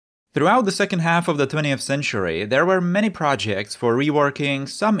Throughout the second half of the 20th century, there were many projects for reworking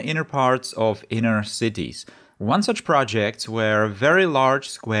some inner parts of inner cities. One such project were very large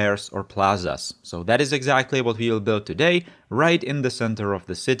squares or plazas. So that is exactly what we will build today, right in the center of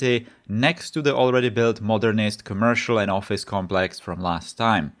the city, next to the already built modernist commercial and office complex from last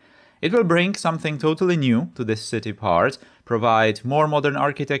time. It will bring something totally new to this city part, provide more modern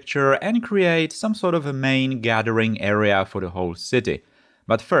architecture, and create some sort of a main gathering area for the whole city.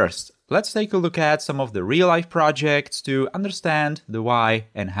 But first, let's take a look at some of the real-life projects to understand the why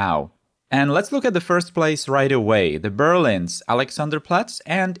and how. And let's look at the first place right away, the Berlin's Alexanderplatz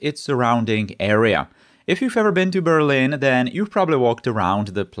and its surrounding area. If you've ever been to Berlin, then you've probably walked around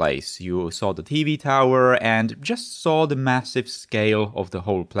the place. You saw the TV tower and just saw the massive scale of the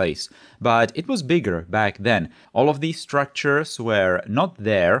whole place. But it was bigger back then. All of these structures were not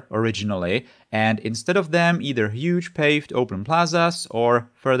there originally, and instead of them, either huge paved open plazas or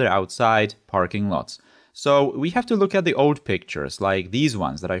further outside parking lots. So we have to look at the old pictures, like these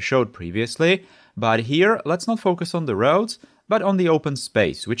ones that I showed previously. But here, let's not focus on the roads, but on the open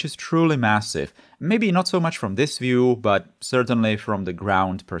space, which is truly massive. Maybe not so much from this view, but certainly from the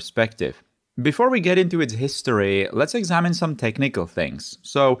ground perspective. Before we get into its history, let's examine some technical things.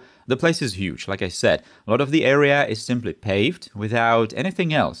 So, the place is huge, like I said. A lot of the area is simply paved, without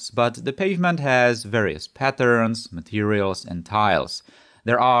anything else, but the pavement has various patterns, materials, and tiles.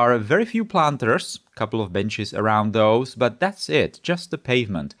 There are very few planters, a couple of benches around those, but that's it, just the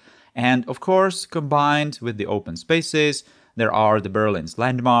pavement. And of course, combined with the open spaces, there are the Berlin's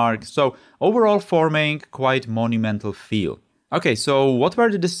landmarks, so overall forming quite monumental feel. Okay, so what were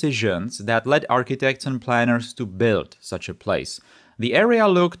the decisions that led architects and planners to build such a place? The area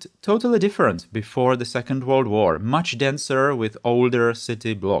looked totally different before the Second World War, much denser with older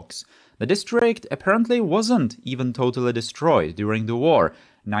city blocks. The district apparently wasn't even totally destroyed during the war.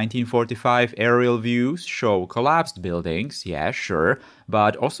 1945 aerial views show collapsed buildings, yeah, sure,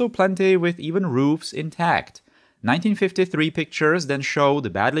 but also plenty with even roofs intact. 1953 pictures then show the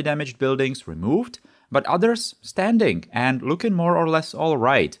badly damaged buildings removed, but others standing and looking more or less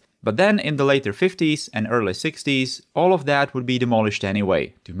alright. But then in the later 50s and early 60s, all of that would be demolished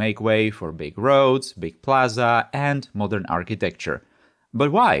anyway, to make way for big roads, big plaza, and modern architecture.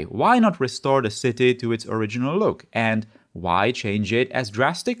 But why? Why not restore the city to its original look? And why change it as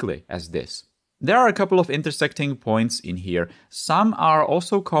drastically as this? There are a couple of intersecting points in here. Some are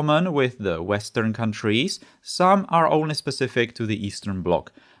also common with the Western countries, some are only specific to the Eastern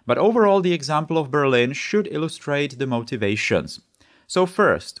Bloc. But overall, the example of Berlin should illustrate the motivations. So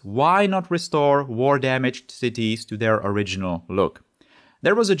first, why not restore war-damaged cities to their original look?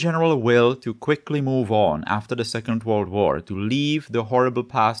 There was a general will to quickly move on after the Second World War, to leave the horrible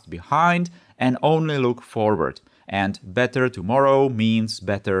past behind and only look forward. And better tomorrow means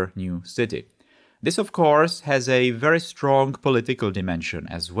better new city. This, of course, has a very strong political dimension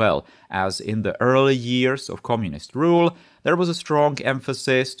as well, as in the early years of communist rule, there was a strong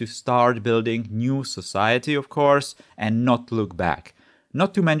emphasis to start building new society, of course, and not look back.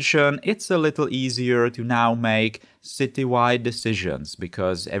 Not to mention, it's a little easier to now make citywide decisions,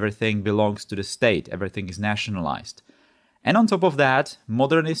 because everything belongs to the state, everything is nationalized. And on top of that,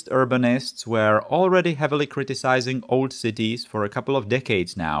 modernist urbanists were already heavily criticizing old cities for a couple of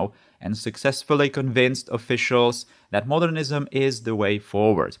decades now, and successfully convinced officials that modernism is the way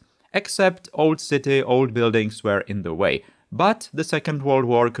forward. Except old city, old buildings were in the way. But the Second World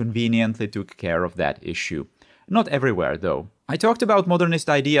War conveniently took care of that issue. Not everywhere, though. I talked about modernist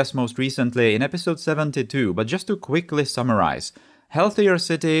ideas most recently in episode 72, but just to quickly summarize. Healthier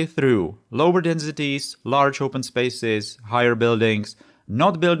city through lower densities, large open spaces, higher buildings,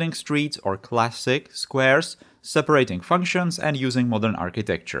 not building streets or classic squares, separating functions and using modern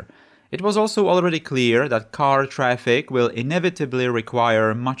architecture. It was also already clear that car traffic will inevitably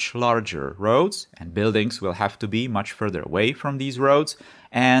require much larger roads, and buildings will have to be much further away from these roads,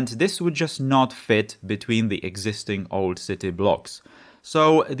 and this would just not fit between the existing old city blocks.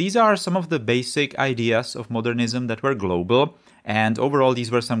 So these are some of the basic ideas of modernism that were global, and overall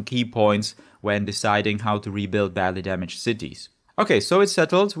these were some key points when deciding how to rebuild badly damaged cities. Okay, so it's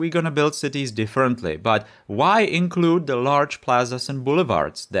settled, we're gonna build cities differently, but why include the large plazas and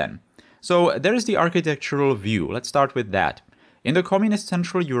boulevards then? So there is the architectural view, let's start with that. In the communist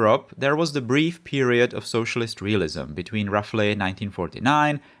Central Europe, there was the brief period of socialist realism between roughly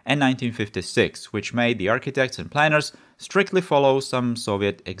 1949 and 1956, which made the architects and planners strictly follow some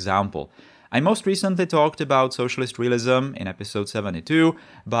Soviet example. I most recently talked about socialist realism in episode 72,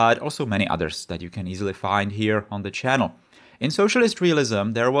 but also many others that you can easily find here on the channel. In socialist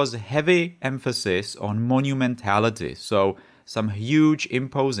realism, there was a heavy emphasis on monumentality, so some huge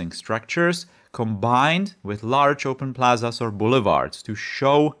imposing structures combined with large open plazas or boulevards to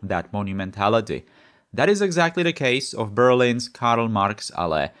show that monumentality. That is exactly the case of Berlin's Karl Marx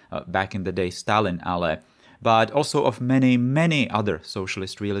Allee, back in the day Stalin Allee, but also of many, many other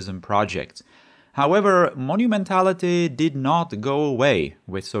socialist realism projects. However, monumentality did not go away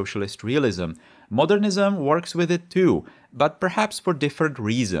with socialist realism. Modernism works with it too, but perhaps for different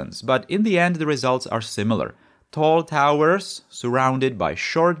reasons, but in the end the results are similar. Tall towers surrounded by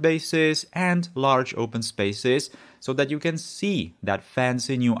short bases and large open spaces so that you can see that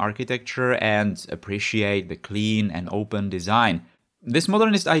fancy new architecture and appreciate the clean and open design. This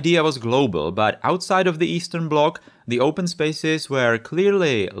modernist idea was global, but outside of the Eastern Bloc, the open spaces were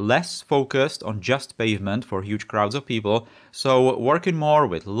clearly less focused on just pavement for huge crowds of people, so working more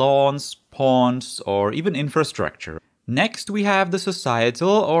with lawns, ponds, or even infrastructure. Next, we have the societal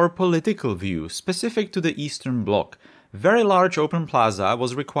or political view specific to the Eastern Bloc. Very large open plaza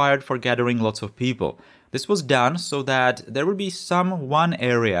was required for gathering lots of people. This was done so that there would be some one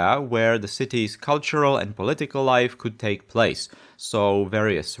area where the city's cultural and political life could take place. So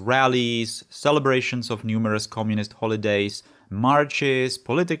various rallies, celebrations of numerous communist holidays, marches,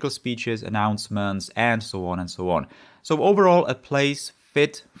 political speeches, announcements, and so on and so on. So overall, a place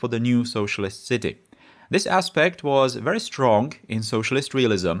fit for the new socialist city. This aspect was very strong in socialist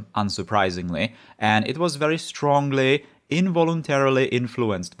realism, unsurprisingly, and it was very strongly involuntarily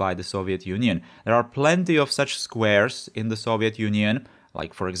influenced by the Soviet Union. There are plenty of such squares in the Soviet Union,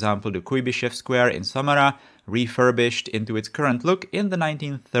 like for example the Kuibyshev Square in Samara, refurbished into its current look in the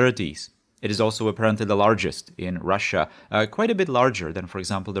 1930s. It is also apparently the largest in Russia, quite a bit larger than for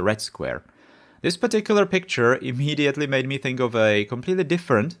example the Red Square. This particular picture immediately made me think of a completely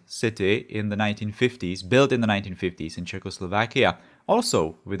different city in the 1950s, built in the 1950s in Czechoslovakia,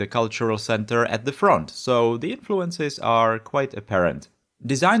 also with a cultural center at the front, so the influences are quite apparent.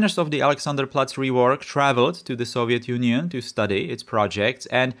 Designers of the Alexanderplatz rework traveled to the Soviet Union to study its projects,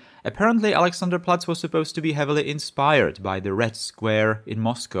 and apparently Alexanderplatz was supposed to be heavily inspired by the Red Square in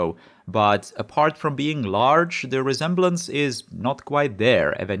Moscow, but apart from being large, the resemblance is not quite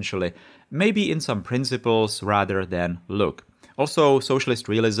there eventually, maybe in some principles rather than look. Also, socialist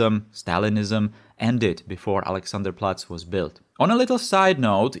realism, Stalinism, ended before Alexanderplatz was built. On a little side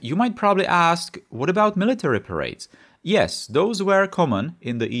note, you might probably ask, what about military parades? Yes, those were common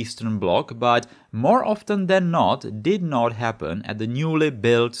in the Eastern Bloc, but more often than not did not happen at the newly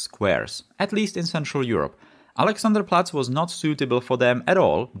built squares, at least in Central Europe. Alexanderplatz was not suitable for them at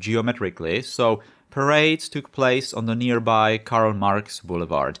all, geometrically, so parades took place on the nearby Karl Marx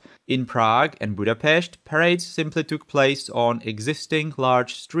Boulevard. In Prague and Budapest, parades simply took place on existing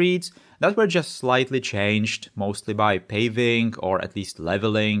large streets that were just slightly changed, mostly by paving or at least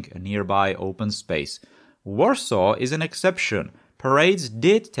leveling a nearby open space. Warsaw is an exception. Parades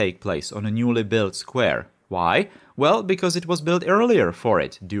did take place on a newly built square. Why? Well, because it was built earlier for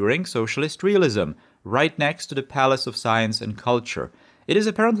it, during socialist realism, right next to the Palace of Science and Culture. It is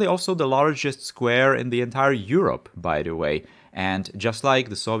apparently also the largest square in the entire Europe, by the way, and just like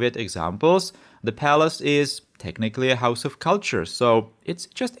the Soviet examples, the palace is technically a house of culture, so it's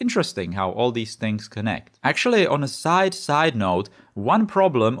just interesting how all these things connect. Actually, on a side note, one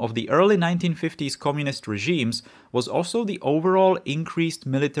problem of the early 1950s communist regimes was also the overall increased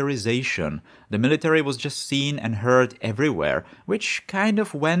militarization. The military was just seen and heard everywhere, which kind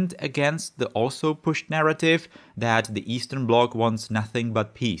of went against the also pushed narrative that the Eastern Bloc wants nothing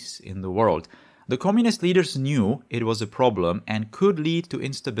but peace in the world. The communist leaders knew it was a problem and could lead to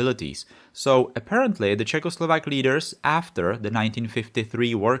instabilities, so apparently the Czechoslovak leaders after the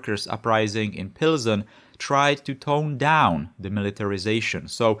 1953 workers' uprising in Pilsen tried to tone down the militarization,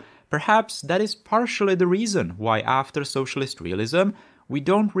 so perhaps that is partially the reason why after socialist realism we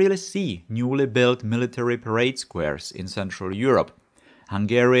don't really see newly built military parade squares in Central Europe.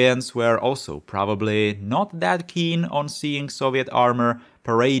 Hungarians were also probably not that keen on seeing Soviet armor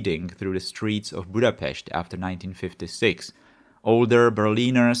parading through the streets of Budapest after 1956. Older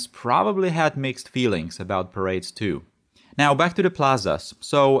Berliners probably had mixed feelings about parades too. Now back to the plazas.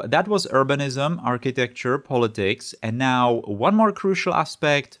 So that was urbanism, architecture, politics, and now one more crucial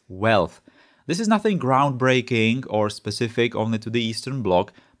aspect, wealth. This is nothing groundbreaking or specific only to the Eastern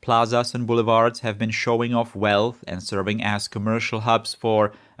Bloc. Plazas and boulevards have been showing off wealth and serving as commercial hubs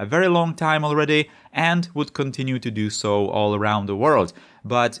for a very long time already and would continue to do so all around the world.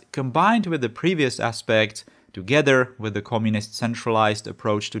 But combined with the previous aspect, together with the communist centralized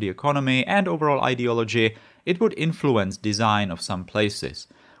approach to the economy and overall ideology, it would influence design of some places.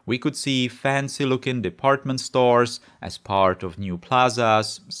 We could see fancy-looking department stores as part of new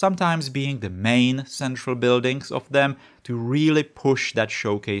plazas, sometimes being the main central buildings of them to really push that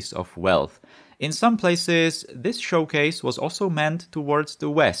showcase of wealth. In some places, this showcase was also meant towards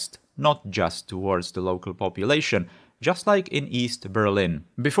the west, not just towards the local population, just like in East Berlin.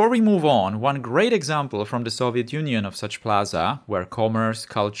 Before we move on, one great example from the Soviet Union of such plaza, where commerce,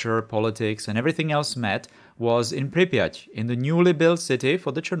 culture, politics and everything else met, was in Pripyat, in the newly built city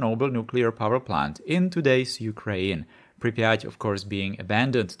for the Chernobyl nuclear power plant in today's Ukraine. Pripyat, of course, being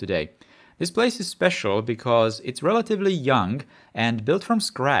abandoned today. This place is special because it's relatively young and built from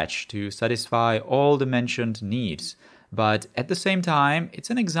scratch to satisfy all the mentioned needs. But at the same time, it's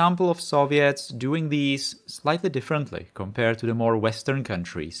an example of Soviets doing these slightly differently compared to the more Western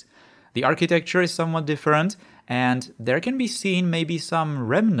countries. The architecture is somewhat different, and there can be seen maybe some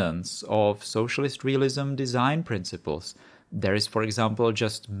remnants of socialist realism design principles. There is, for example,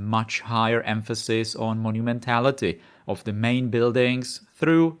 just much higher emphasis on monumentality of the main buildings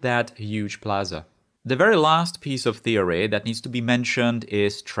through that huge plaza. The very last piece of theory that needs to be mentioned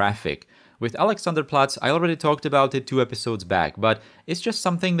is traffic. With Alexanderplatz, I already talked about it 2 episodes back, but it's just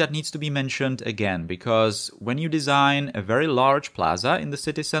something that needs to be mentioned again, because when you design a very large plaza in the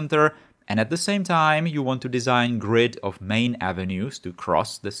city center, and at the same time you want to design grid of main avenues to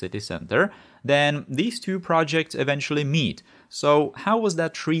cross the city center, then these 2 projects eventually meet. So how was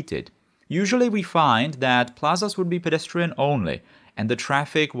that treated? Usually we find that plazas would be pedestrian only, and the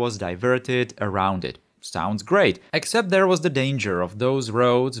traffic was diverted around it. Sounds great, except there was the danger of those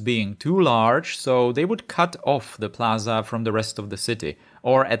roads being too large, so they would cut off the plaza from the rest of the city,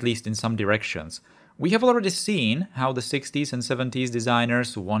 or at least in some directions. We have already seen how the 60s and 70s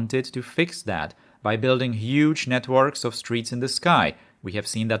designers wanted to fix that by building huge networks of streets in the sky. We have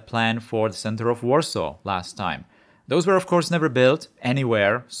seen that plan for the center of Warsaw last time. Those were of course never built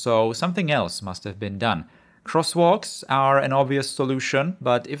anywhere, so something else must have been done. Crosswalks are an obvious solution,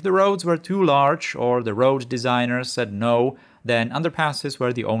 but if the roads were too large or the road designers said no, then underpasses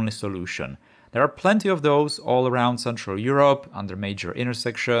were the only solution. There are plenty of those all around Central Europe, under major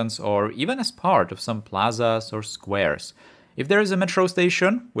intersections, or even as part of some plazas or squares. If there is a metro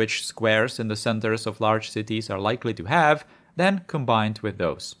station, which squares in the centers of large cities are likely to have, then combined with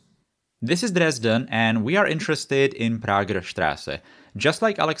those. This is Dresden, and we are interested in Pragerstraße. Just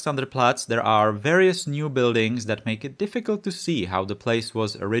like Alexanderplatz, there are various new buildings that make it difficult to see how the place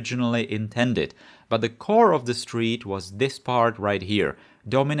was originally intended, but the core of the street was this part right here,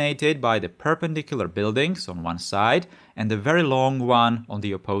 dominated by the perpendicular buildings on one side and the very long one on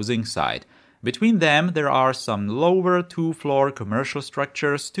the opposing side. Between them, there are some lower 2-floor commercial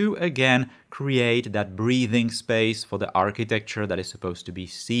structures to again create that breathing space for the architecture that is supposed to be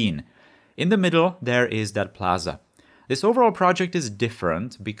seen. In the middle, there is that plaza. This overall project is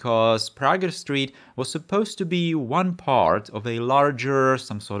different because Prager Street was supposed to be one part of a larger,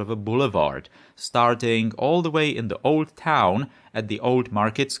 some sort of a boulevard, starting all the way in the old town at the old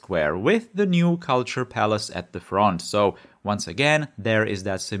market square with the new culture palace at the front. So once again, there is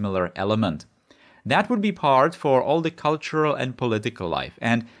that similar element. That would be part for all the cultural and political life,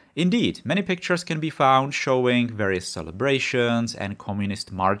 and indeed, many pictures can be found showing various celebrations and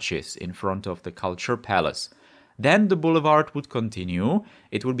communist marches in front of the culture palace. Then the boulevard would continue.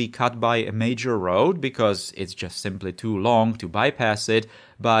 It would be cut by a major road because it's just simply too long to bypass it,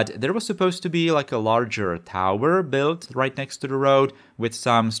 but there was supposed to be like a larger tower built right next to the road with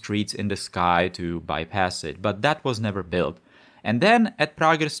some streets in the sky to bypass it, but that was never built. And then at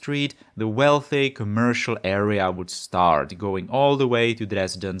Prager Street, the wealthy commercial area would start, going all the way to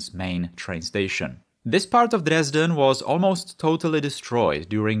Dresden's main train station. This part of Dresden was almost totally destroyed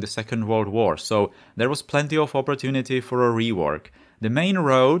during the Second World War, so there was plenty of opportunity for a rework. The main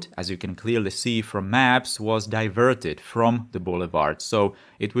road, as you can clearly see from maps, was diverted from the boulevard, so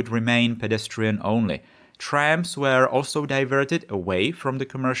it would remain pedestrian only. Trams were also diverted away from the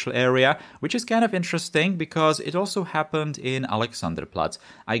commercial area, which is kind of interesting because it also happened in Alexanderplatz,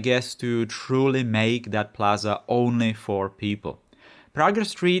 I guess to truly make that plaza only for people. Prager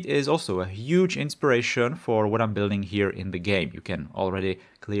Street is also a huge inspiration for what I'm building here in the game. You can already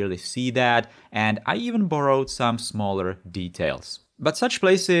clearly see that, and I even borrowed some smaller details. But such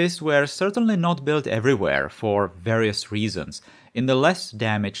places were certainly not built everywhere for various reasons. In the less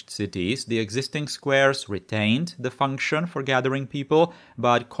damaged cities, the existing squares retained the function for gathering people,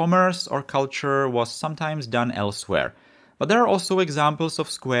 but commerce or culture was sometimes done elsewhere. But there are also examples of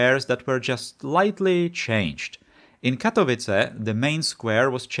squares that were just slightly changed. In Katowice, the main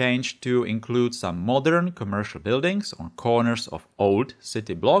square was changed to include some modern commercial buildings on corners of old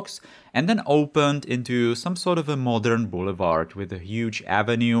city blocks and then opened into some sort of a modern boulevard with a huge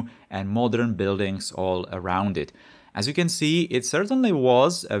avenue and modern buildings all around it. As you can see, it certainly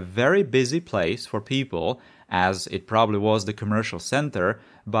was a very busy place for people, as it probably was the commercial center,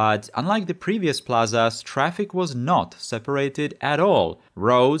 but unlike the previous plazas, traffic was not separated at all.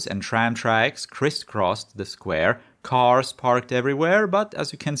 Roads and tram tracks crisscrossed the square, cars parked everywhere, but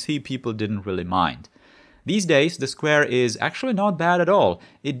as you can see, people didn't really mind. These days, the square is actually not bad at all.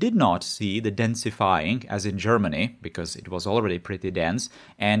 It did not see the densifying as in Germany, because it was already pretty dense,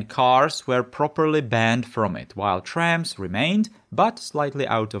 and cars were properly banned from it, while trams remained, but slightly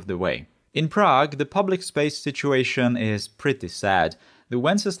out of the way. In Prague, the public space situation is pretty sad. The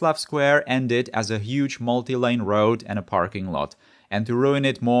Wenceslav Square ended as a huge multi-lane road and a parking lot. And to ruin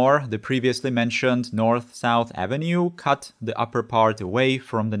it more, the previously mentioned North-South Avenue cut the upper part away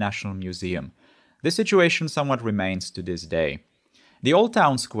from the National Museum. This situation somewhat remains to this day. The Old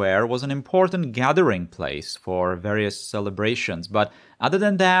Town Square was an important gathering place for various celebrations, but other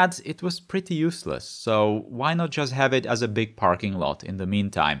than that, it was pretty useless, so why not just have it as a big parking lot in the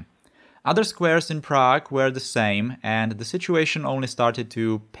meantime? Other squares in Prague were the same, and the situation only started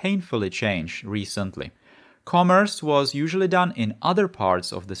to painfully change recently. Commerce was usually done in other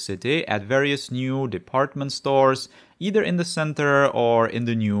parts of the city at various new department stores, either in the center or in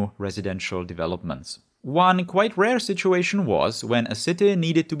the new residential developments. One quite rare situation was when a city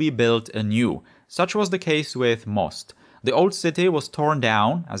needed to be built anew. Such was the case with Most. The old city was torn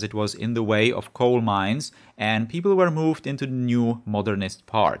down as it was in the way of coal mines, and people were moved into the new modernist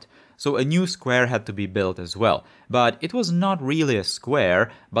part. So a new square had to be built as well. But it was not really a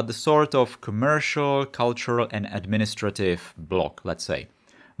square, but the sort of commercial, cultural and administrative block, let's say.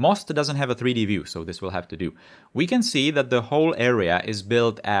 Most doesn't have a 3D view, so this will have to do. We can see that the whole area is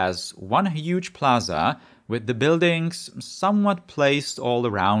built as one huge plaza, with the buildings somewhat placed all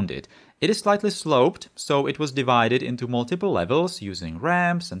around it. It is slightly sloped, so it was divided into multiple levels using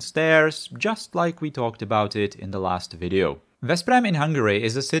ramps and stairs, just like we talked about it in the last video. Veszprém in Hungary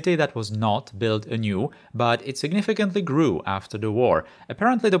is a city that was not built anew, but it significantly grew after the war.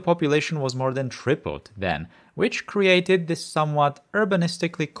 Apparently the population was more than tripled then, which created this somewhat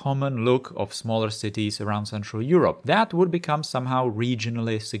urbanistically common look of smaller cities around Central Europe that would become somehow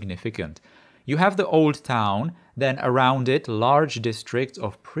regionally significant. You have the old town, then around it large districts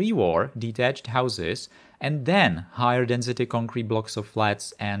of pre-war detached houses, and then higher density concrete blocks of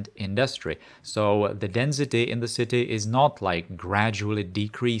flats and industry. So the density in the city is not like gradually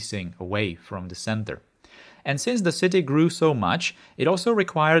decreasing away from the center. And since the city grew so much, it also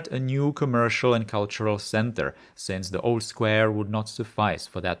required a new commercial and cultural center, since the old square would not suffice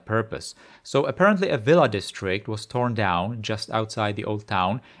for that purpose. So apparently a villa district was torn down just outside the old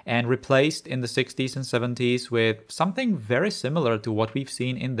town and replaced in the 60s and 70s with something very similar to what we've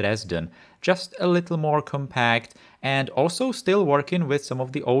seen in Dresden, just a little more compact and also still working with some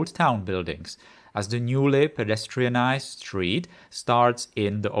of the old town buildings, as the newly pedestrianized street starts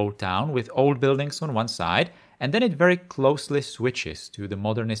in the old town with old buildings on one side, and then it very closely switches to the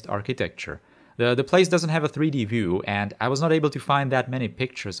modernist architecture. The place doesn't have a 3D view, and I was not able to find that many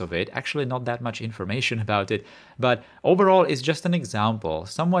pictures of it, actually not that much information about it, but overall it's just an example,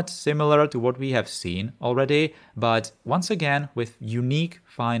 somewhat similar to what we have seen already, but once again with unique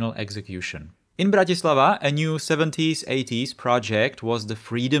final execution. In Bratislava, a new 70s-80s project was the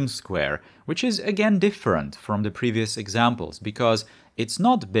Freedom Square, which is again different from the previous examples because it's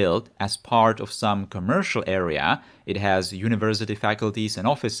not built as part of some commercial area. It has university faculties and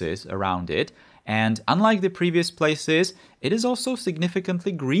offices around it, and unlike the previous places, it is also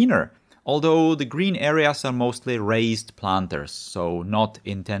significantly greener. Although the green areas are mostly raised planters, so not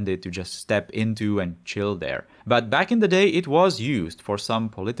intended to just step into and chill there. But back in the day it was used for some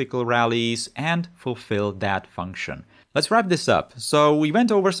political rallies and fulfilled that function. Let's wrap this up. So we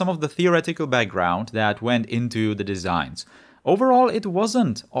went over some of the theoretical background that went into the designs. Overall, it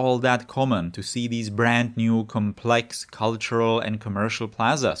wasn't all that common to see these brand new complex cultural and commercial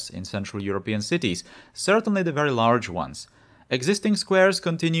plazas in Central European cities, certainly the very large ones. Existing squares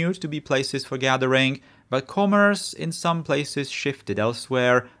continued to be places for gathering, but commerce in some places shifted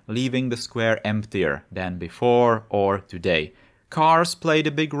elsewhere, leaving the square emptier than before or today. Cars played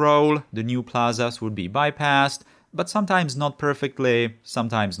a big role, the new plazas would be bypassed, but sometimes not perfectly,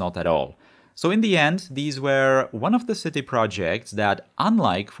 sometimes not at all. So in the end, these were one of the city projects that,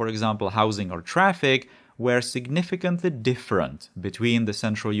 unlike, for example, housing or traffic, were significantly different between the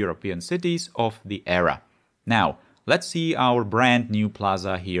Central European cities of the era. Now, let's see our brand new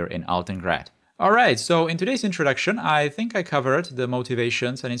plaza here in Altengrad. Alright, so in today's introduction, I think I covered the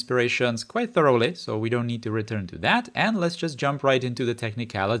motivations and inspirations quite thoroughly, so we don't need to return to that, and let's just jump right into the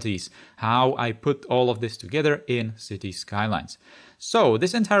technicalities, how I put all of this together in City Skylines. So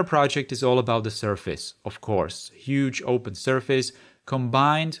this entire project is all about the surface, of course, huge open surface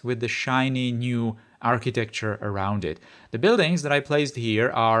combined with the shiny new architecture around it. The buildings that I placed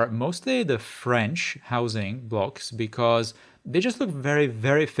here are mostly the French housing blocks because they just look very,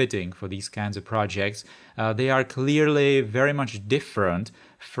 very fitting for these kinds of projects. They are clearly very much different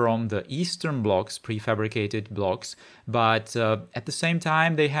from the Eastern Bloc's prefabricated blocks, but at the same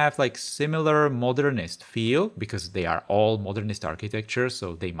time they have like similar modernist feel because they are all modernist architecture,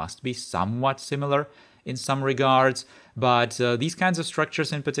 so they must be somewhat similar in some regards. But these kinds of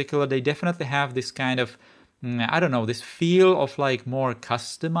structures in particular, they definitely have this kind of I don't know, this feel of like more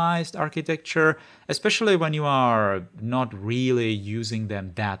customized architecture, especially when you are not really using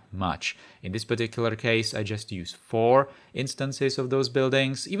them that much. In this particular case, I just use 4 instances of those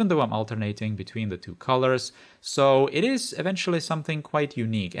buildings, even though I'm alternating between the 2 colors. So it is eventually something quite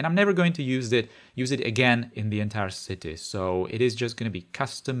unique, and I'm never going to use it again in the entire city. So it is just going to be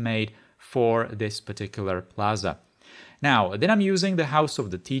custom made for this particular plaza. Now, then I'm using the House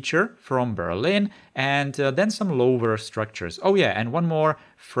of the Teacher from Berlin and then some lower structures. Oh yeah, and one more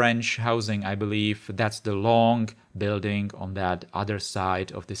French housing, I believe. That's the long building on that other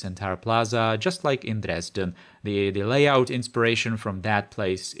side of this entire plaza, just like in Dresden. The layout inspiration from that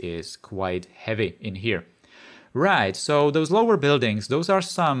place is quite heavy in here. Right, so those lower buildings, those are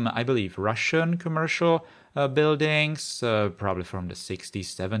some, I believe, Russian commercial buildings, probably from the 60s,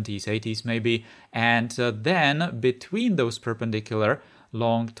 70s, 80s maybe. And then between those perpendicular,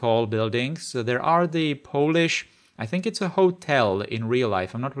 long, tall buildings, there are the Polish, I think it's a hotel in real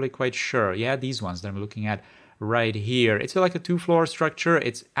life. I'm not really quite sure. Yeah, these ones that I'm looking at right here. It's like a 2-floor structure.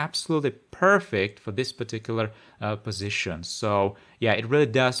 It's absolutely perfect for this particular position. So yeah, it really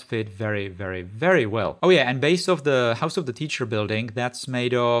does fit very, very, very well. Oh yeah, and base of the House of the Teacher building, that's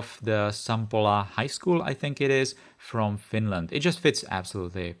made of the Sampola High School, I think it is, from Finland. It just fits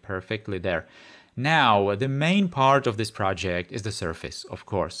absolutely perfectly there. Now, the main part of this project is the surface, of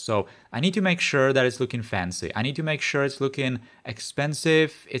course. So I need to make sure that it's looking fancy. I need to make sure it's looking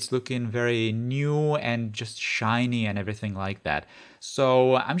expensive, it's looking very new and just shiny and everything like that.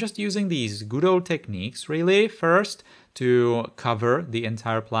 So I'm just using these good old techniques, really, first to cover the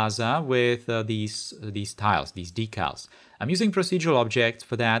entire plaza with these tiles, these decals. I'm using procedural objects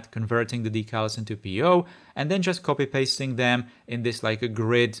for that, converting the decals into PO, and then just copy-pasting them in this like a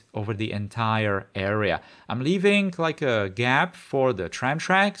grid over the entire area. I'm leaving like a gap for the tram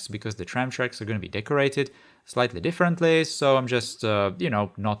tracks because the tram tracks are going to be decorated slightly differently, so I'm just,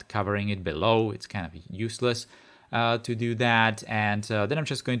 not covering it below. It's kind of useless to do that, and then I'm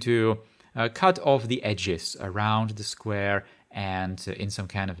just going to cut off the edges around the square and in some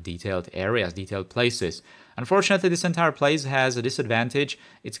kind of detailed areas, detailed places. Unfortunately, this entire place has a disadvantage.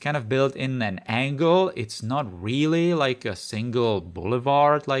 It's kind of built in an angle. It's not really like a single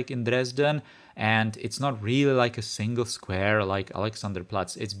boulevard like in Dresden, and it's not really like a single square like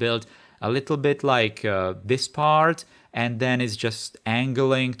Alexanderplatz. It's built a little bit like this part, and then it's just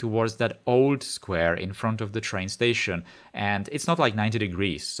angling towards that old square in front of the train station. And it's not like 90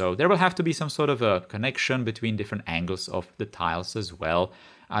 degrees, so there will have to be some sort of a connection between different angles of the tiles as well.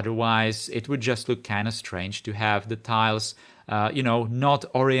 Otherwise, it would just look kind of strange to have the tiles, not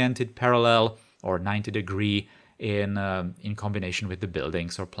oriented parallel or 90 degree in combination with the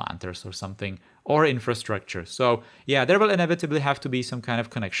buildings or planters or something, or infrastructure. So yeah, there will inevitably have to be some kind of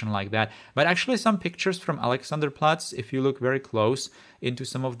connection like that. But actually some pictures from Alexanderplatz, if you look very close into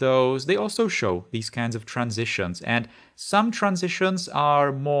some of those, they also show these kinds of transitions. And some transitions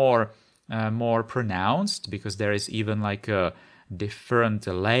are more pronounced because there is even like a different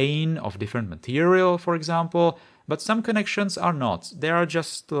lane of different material, for example. But some connections are not. They are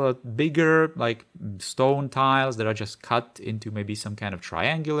just bigger, like stone tiles that are just cut into maybe some kind of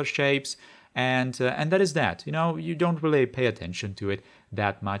triangular shapes, and that is that. You don't really pay attention to it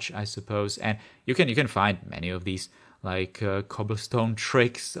that much, I suppose. And you can find many of these like cobblestone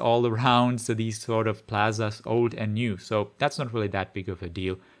tricks all around so these sort of plazas, old and new. So that's not really that big of a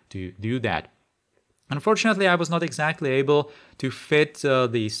deal to do that. Unfortunately, I was not exactly able to fit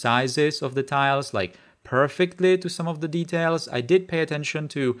the sizes of the tiles like perfectly to some of the details. I did pay attention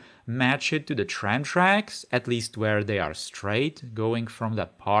to match it to the tram tracks, at least where they are straight, going from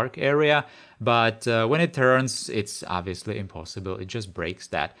that park area. But when it turns, it's obviously impossible. It just breaks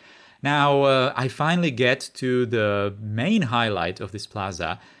that. Now, I finally get to the main highlight of this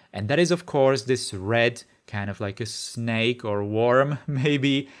plaza, and that is, of course, this red kind of like a snake or worm,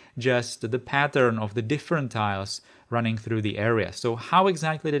 maybe just the pattern of the different tiles running through the area. So how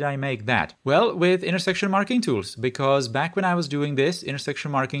exactly did I make that? Well, with intersection marking tools, because back when I was doing this,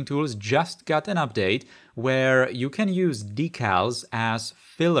 intersection marking tools just got an update where you can use decals as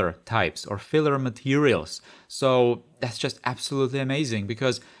filler types or filler materials. So that's just absolutely amazing,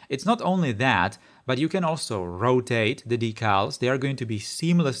 because it's not only that, but you can also rotate the decals. They are going to be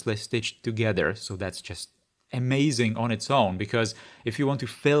seamlessly stitched together. So that's just amazing on its own, because if you want to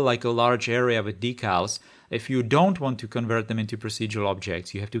fill like a large area with decals, if you don't want to convert them into procedural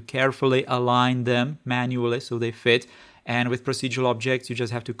objects, you have to carefully align them manually so they fit. And with procedural objects, you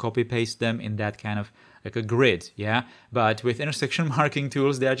just have to copy paste them in that kind of like a grid, yeah? But with intersection marking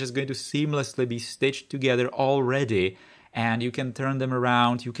tools, they are just going to seamlessly be stitched together already, and you can turn them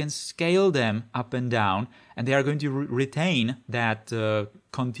around, you can scale them up and down, and they are going to retain that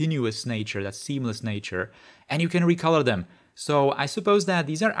continuous nature, that seamless nature, and you can recolor them. So I suppose that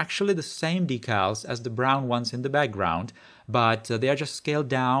these are actually the same decals as the brown ones in the background, but they are just scaled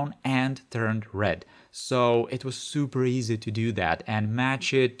down and turned red. So it was super easy to do that and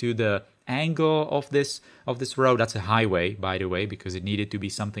match it to the angle of this road. That's a highway, by the way, because it needed to be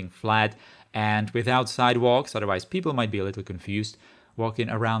something flat and without sidewalks, otherwise people might be a little confused walking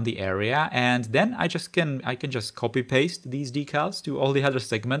around the area. And then I can just copy paste these decals to all the other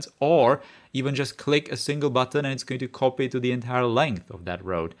segments, or even just click a single button and it's going to copy to the entire length of that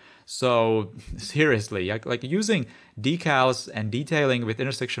road. So seriously, like using decals and detailing with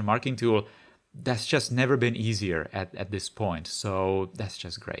intersection marking tool, that's just never been easier at this point. So that's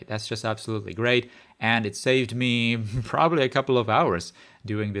just great. That's just absolutely great. And it saved me probably a couple of hours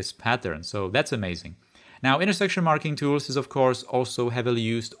doing this pattern. So that's amazing. Now, intersection marking tools is of course also heavily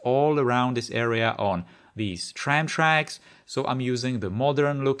used all around this area on these tram tracks. So I'm using the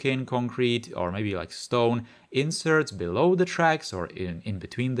modern looking concrete or maybe like stone inserts below the tracks or in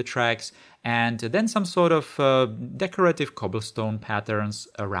between the tracks, and then some sort of decorative cobblestone patterns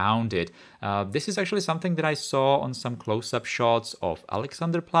around it. This is actually something that I saw on some close-up shots of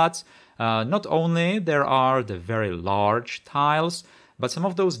Alexanderplatz. Not only there are the very large tiles, but some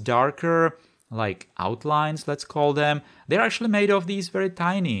of those darker like outlines, let's call them, they're actually made of these very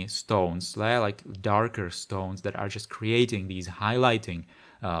tiny stones, like darker stones that are just creating these highlighting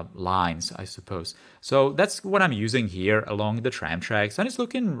lines, I suppose. So that's what I'm using here along the tram tracks, and it's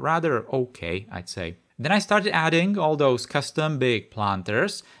looking rather okay, I'd say. Then I started adding all those custom big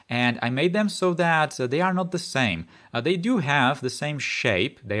planters, and I made them so that they are not the same. They do have the same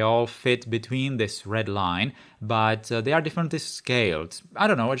shape, they all fit between this red line, but they are differently scaled. I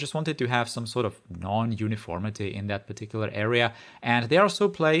don't know, I just wanted to have some sort of non-uniformity in that particular area, and they are also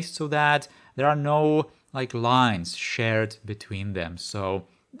placed so that there are no like lines shared between them. So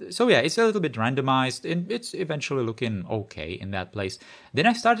yeah, it's a little bit randomized and it's eventually looking okay in that place. Then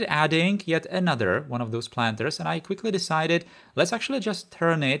I started adding yet another one of those planters, and I quickly decided, let's actually just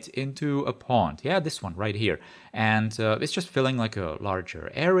turn it into a pond. Yeah, this one right here. And it's just filling like a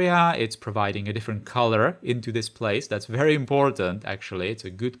larger area. It's providing a different color into this place. That's very important, actually. It's a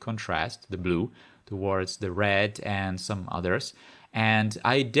good contrast, the blue, towards the red and some others. And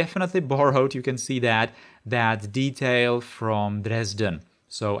I definitely borrowed, you can see that detail from Dresden.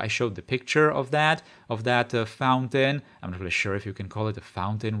 So I showed the picture of that fountain. I'm not really sure if you can call it a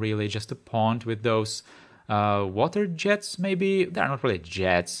fountain, really, just a pond with those water jets, maybe? They're not really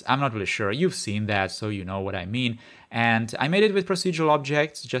jets. I'm not really sure. You've seen that, so you know what I mean. And I made it with procedural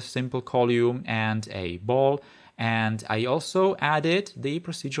objects, just simple column and a ball. And I also added the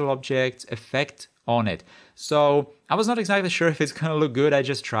procedural object effect on it. So I was not exactly sure if it's gonna look good. I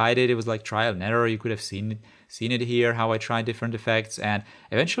just tried it. It was like trial and error. You could have seen it here, how I tried different effects, and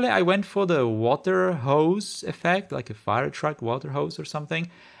eventually I went for the water hose effect, like a fire truck water hose or something,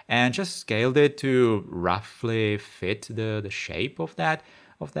 and just scaled it to roughly fit the shape of that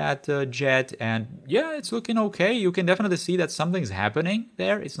jet. And yeah, it's looking okay. You can definitely see that something's happening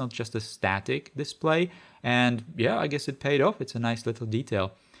there. It's not just a static display, and yeah, I guess it paid off. It's a nice little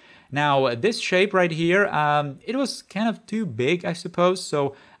detail. Now, this shape right here, it was kind of too big, I suppose,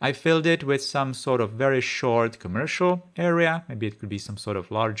 so I filled it with some sort of very short commercial area. Maybe it could be some sort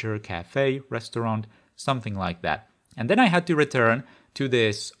of larger cafe, restaurant, something like that. And then I had to return to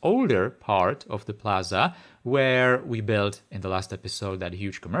this older part of the plaza where we built in the last episode that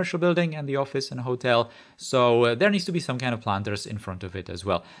huge commercial building and the office and hotel. So there needs to be some kind of planters in front of it as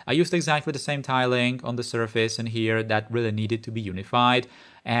well. I used exactly the same tiling on the surface and here that really needed to be unified.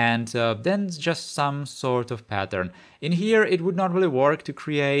 and then just some sort of pattern. In here, it would not really work to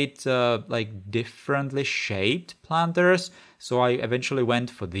create like differently shaped planters, so I eventually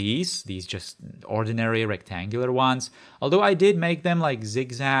went for these just ordinary rectangular ones. Although I did make them like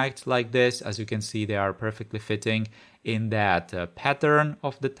zigzagged like this. As you can see, they are perfectly fitting in that pattern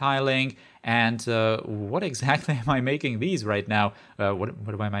of the tiling. And what exactly am I making these right now? What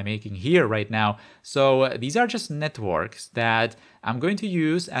am I making here right now? So these are just networks that I'm going to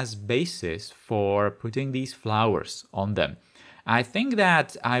use as basis for putting these flowers on them. I think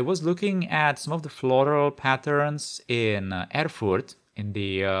that I was looking at some of the floral patterns in Erfurt in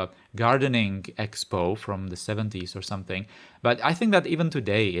the gardening expo from the 70s or something. But I think that even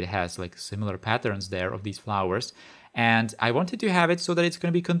today it has like similar patterns there of these flowers. And I wanted to have it so that it's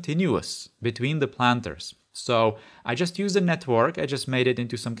going to be continuous between the planters. So I just used a network, I just made it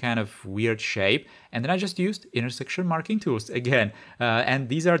into some kind of weird shape, and then I just used intersection marking tools again. And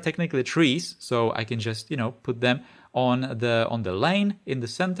these are technically trees, so I can just, put them on the lane in the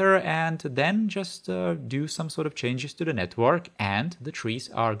center and then just do some sort of changes to the network, and the trees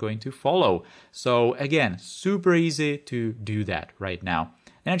are going to follow. So again, super easy to do that right now.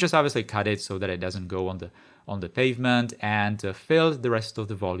 And I just obviously cut it so that it doesn't go on the pavement, and filled the rest of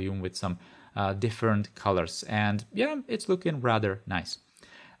the volume with some different colors. And yeah, it's looking rather nice.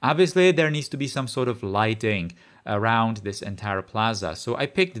 Obviously, there needs to be some sort of lighting around this entire plaza. So I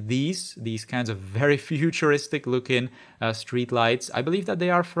picked these kinds of very futuristic looking street lights. I believe that they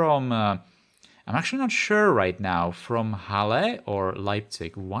are from, I'm actually not sure right now, from Halle or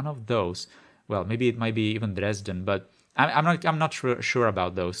Leipzig, one of those. Well, maybe it might be even Dresden, but I'm not sure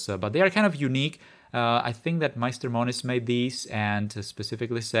about those. But they are kind of unique. I think that Meister Monis made these and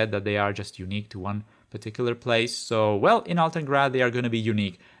specifically said that they are just unique to one particular place. So, well, in Altengrad, they are going to be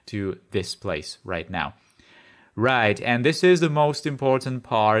unique to this place right now. Right, and this is the most important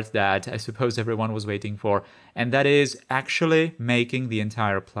part that I suppose everyone was waiting for, and that is actually making the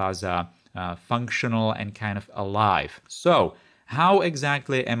entire plaza functional and kind of alive. So, how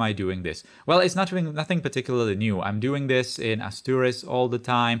exactly am I doing this? Well, it's nothing particularly new. I'm doing this in Asturias all the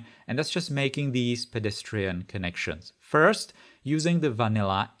time, and that's just making these pedestrian connections. First, using the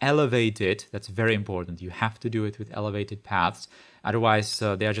vanilla elevated, that's very important. You have to do it with elevated paths. Otherwise,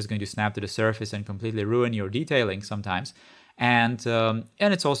 they are just going to snap to the surface and completely ruin your detailing sometimes. And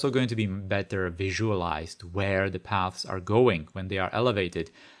it's also going to be better visualized where the paths are going when they are elevated.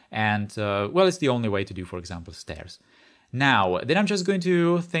 And, well, it's the only way to do, for example, stairs. Now, then I'm just going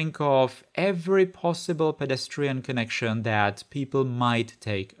to think of every possible pedestrian connection that people might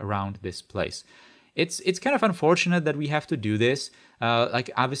take around this place. It's kind of unfortunate that we have to do this. Like,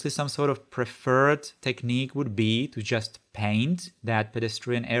 obviously, some sort of preferred technique would be to just paint that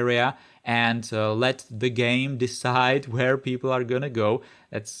pedestrian area and let the game decide where people are gonna go.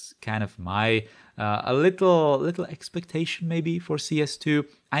 That's kind of my a little expectation maybe for CS2.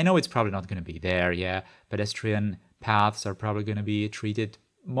 I know it's probably not gonna be there. Yeah, pedestrian paths are probably going to be treated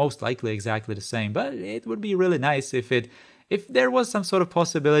most likely exactly the same, but it would be really nice if there was some sort of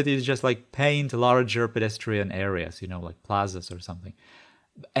possibility to just like paint larger pedestrian areas, like plazas or something.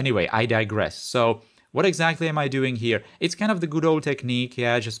 Anyway, I digress. So what exactly am I doing here? It's kind of the good old technique,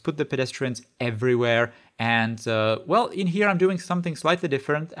 yeah, just put the pedestrians everywhere. And well, in here I'm doing something slightly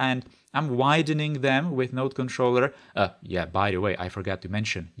different, and I'm widening them with Node Controller. Yeah, by the way, I forgot to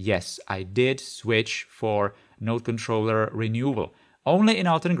mention, yes, I did switch for Node Controller renewal. Only in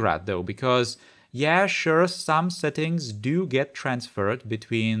Altengrad though, because yeah, sure, some settings do get transferred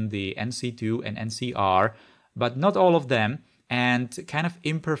between the NC2 and NCR, but not all of them, and kind of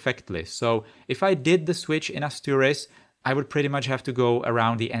imperfectly. So if I did the switch in Asturias, I would pretty much have to go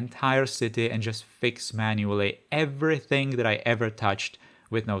around the entire city and just fix manually everything that I ever touched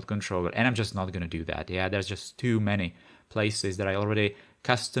with Node Controller. And I'm just not going to do that. Yeah, there's just too many places that I already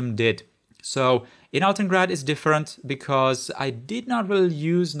custom did. So in Altengrad it's different because I did not really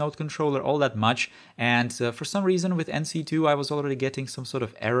use Node Controller all that much, and for some reason with NC2 I was already getting some sort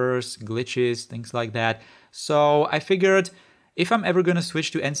of errors, glitches, things like that. So I figured if I'm ever going to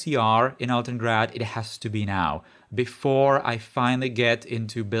switch to NCR in Altengrad, it has to be now, before I finally get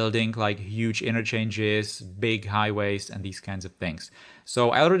into building like huge interchanges, big highways, and these kinds of things.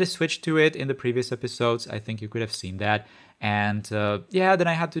 So I already switched to it in the previous episodes. I think you could have seen that. And yeah, then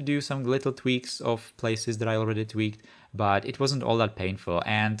I had to do some little tweaks of places that I already tweaked, but it wasn't all that painful.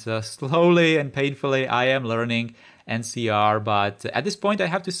 And slowly and painfully, I am learning NCR. But at this point, I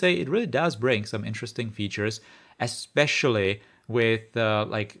have to say it really does bring some interesting features, especially with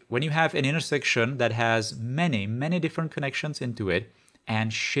like when you have an intersection that has many different connections into it.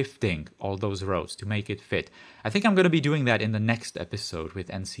 and shifting all those roads to make it fit. I think I'm going to be doing that in the next episode with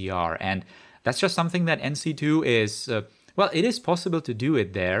NCR, and that's just something that NC2 is... well, it is possible to do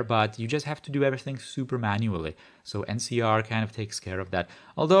it there, but you just have to do everything super manually. So NCR kind of takes care of that.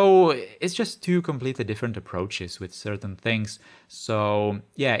 Although it's just two completely different approaches with certain things. So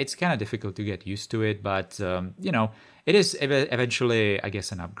yeah, it's kind of difficult to get used to it, but you know, it is eventually, I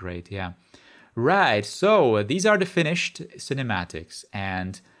guess, an upgrade, yeah. Right, so these are the finished cinematics,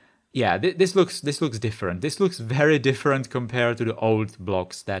 and yeah, this looks different. This looks very different compared to the old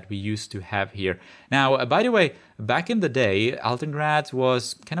blocks that we used to have here. Now, by the way, back in the day, Altengrad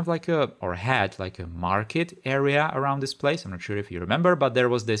was kind of like had like a market area around this place. I'm not sure if you remember, but there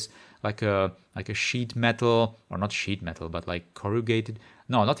was this like a sheet metal, or not sheet metal, but like corrugated.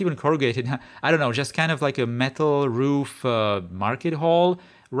 No, not even corrugated. I don't know, just kind of like a metal roof market hall,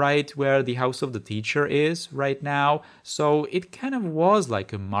 right where the house of the teacher is right now. So it kind of was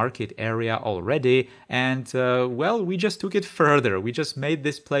like a market area already, and well, we just took it further. We just made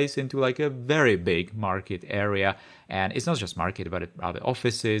this place into like a very big market area, and it's not just market, but other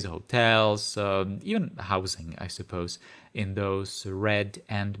offices, hotels, even housing, I suppose, in those red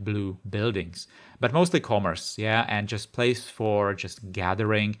and blue buildings. But mostly commerce, yeah, and just place for just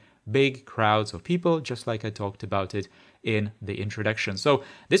gathering big crowds of people, just like I talked about it in the introduction. So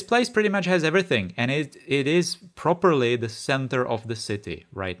this place pretty much has everything, and it is properly the center of the city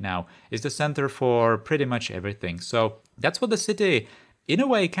right now. It's the center for pretty much everything. So that's what the city, in a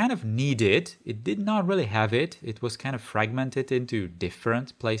way, kind of needed. It did not really have it. It was kind of fragmented into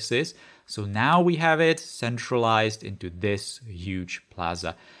different places. So now we have it centralized into this huge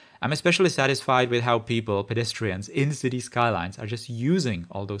plaza. I'm especially satisfied with how pedestrians in city skylines, are just using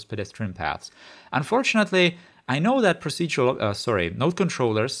all those pedestrian paths. Unfortunately, I know that node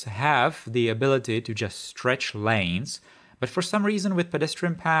controllers have the ability to just stretch lanes, but for some reason with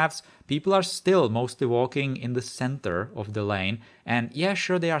pedestrian paths, people are still mostly walking in the center of the lane. And yeah,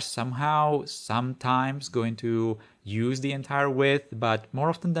 sure, they are sometimes going to use the entire width, but more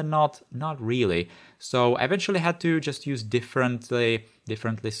often than not really. So I eventually had to just use differently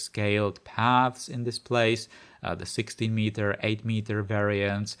scaled paths in this place, the 16 meter, 8 meter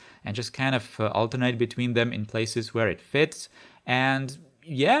variants, and just kind of alternate between them in places where it fits. And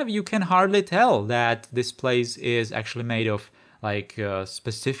yeah, you can hardly tell that this place is actually made of like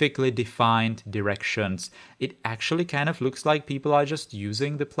specifically defined directions. It actually kind of looks like people are just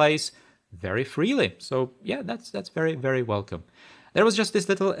using the place very freely. So yeah, that's very, very welcome. There was just this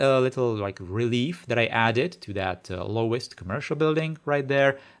little like relief that I added to that lowest commercial building right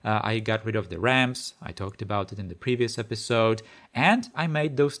there. I got rid of the ramps. I talked about it in the previous episode, and I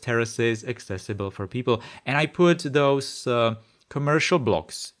made those terraces accessible for people. And I put those commercial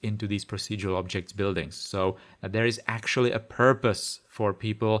blocks into these procedural objects buildings, so that there is actually a purpose for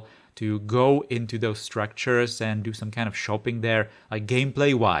people to go into those structures and do some kind of shopping there, like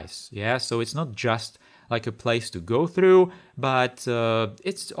gameplay wise. Yeah, so it's not just like a place to go through, but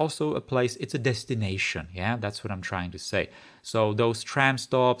it's also a place, it's a destination. Yeah, that's what I'm trying to say. So those tram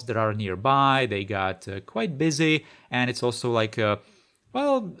stops that are nearby, they got quite busy, and it's also like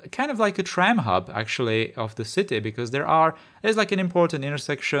kind of like a tram hub actually of the city, because there's like an important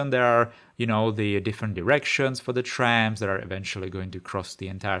intersection. There are, the different directions for the trams that are eventually going to cross the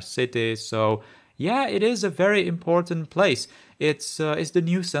entire city. So yeah, it is a very important place. It's the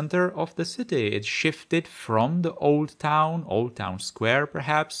new center of the city. It's shifted from the old town square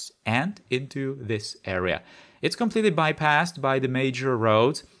perhaps, and into this area. It's completely bypassed by the major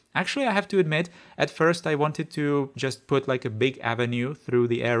roads. Actually, I have to admit, at first I wanted to just put like a big avenue through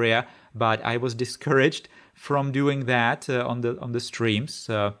the area, but I was discouraged from doing that on the streams.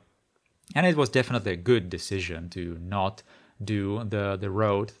 And it was definitely a good decision to not do the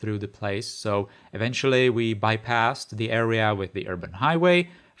road through the place. So eventually we bypassed the area with the urban highway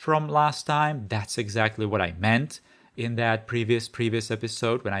from last time. That's exactly what I meant in that previous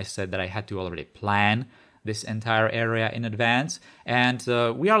episode when I said that I had to already plan this entire area in advance. And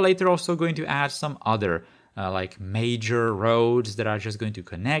we are later also going to add some other like major roads that are just going to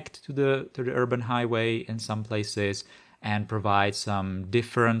connect to the urban highway in some places and provide some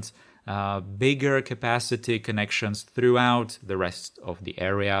different bigger capacity connections throughout the rest of the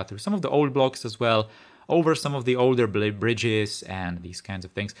area, through some of the old blocks as well, over some of the older bridges and these kinds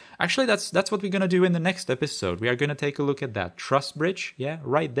of things. Actually, that's what we're going to do in the next episode. We are going to take a look at that truss bridge, yeah,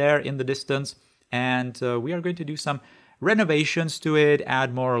 right there in the distance. And we are going to do some renovations to it,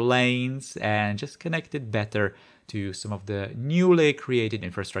 add more lanes, and just connect it better to some of the newly created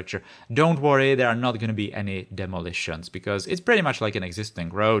infrastructure. Don't worry, there are not going to be any demolitions, because it's pretty much like an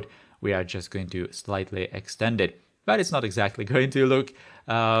existing road. We are just going to slightly extend it. but it's not exactly going to look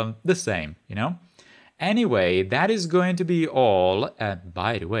the same, you know? Anyway, that is going to be all.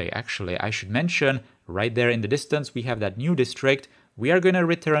 By the way, actually, I should mention, right there in the distance, we have that new district. We are going to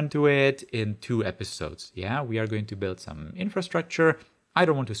return to it in 2 episodes. Yeah, we are going to build some infrastructure. I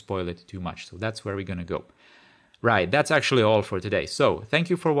don't want to spoil it too much, so that's where we're going to go. Right, that's actually all for today. So, thank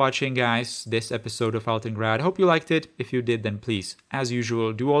you for watching, guys, this episode of Altengrad. Hope you liked it. If you did, then please, as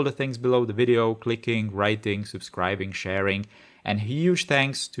usual, do all the things below the video, clicking, writing, subscribing, sharing. And huge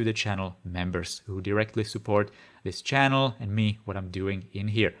thanks to the channel members who directly support this channel and me, what I'm doing in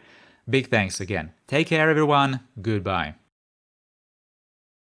here. Big thanks again. Take care, everyone. Goodbye.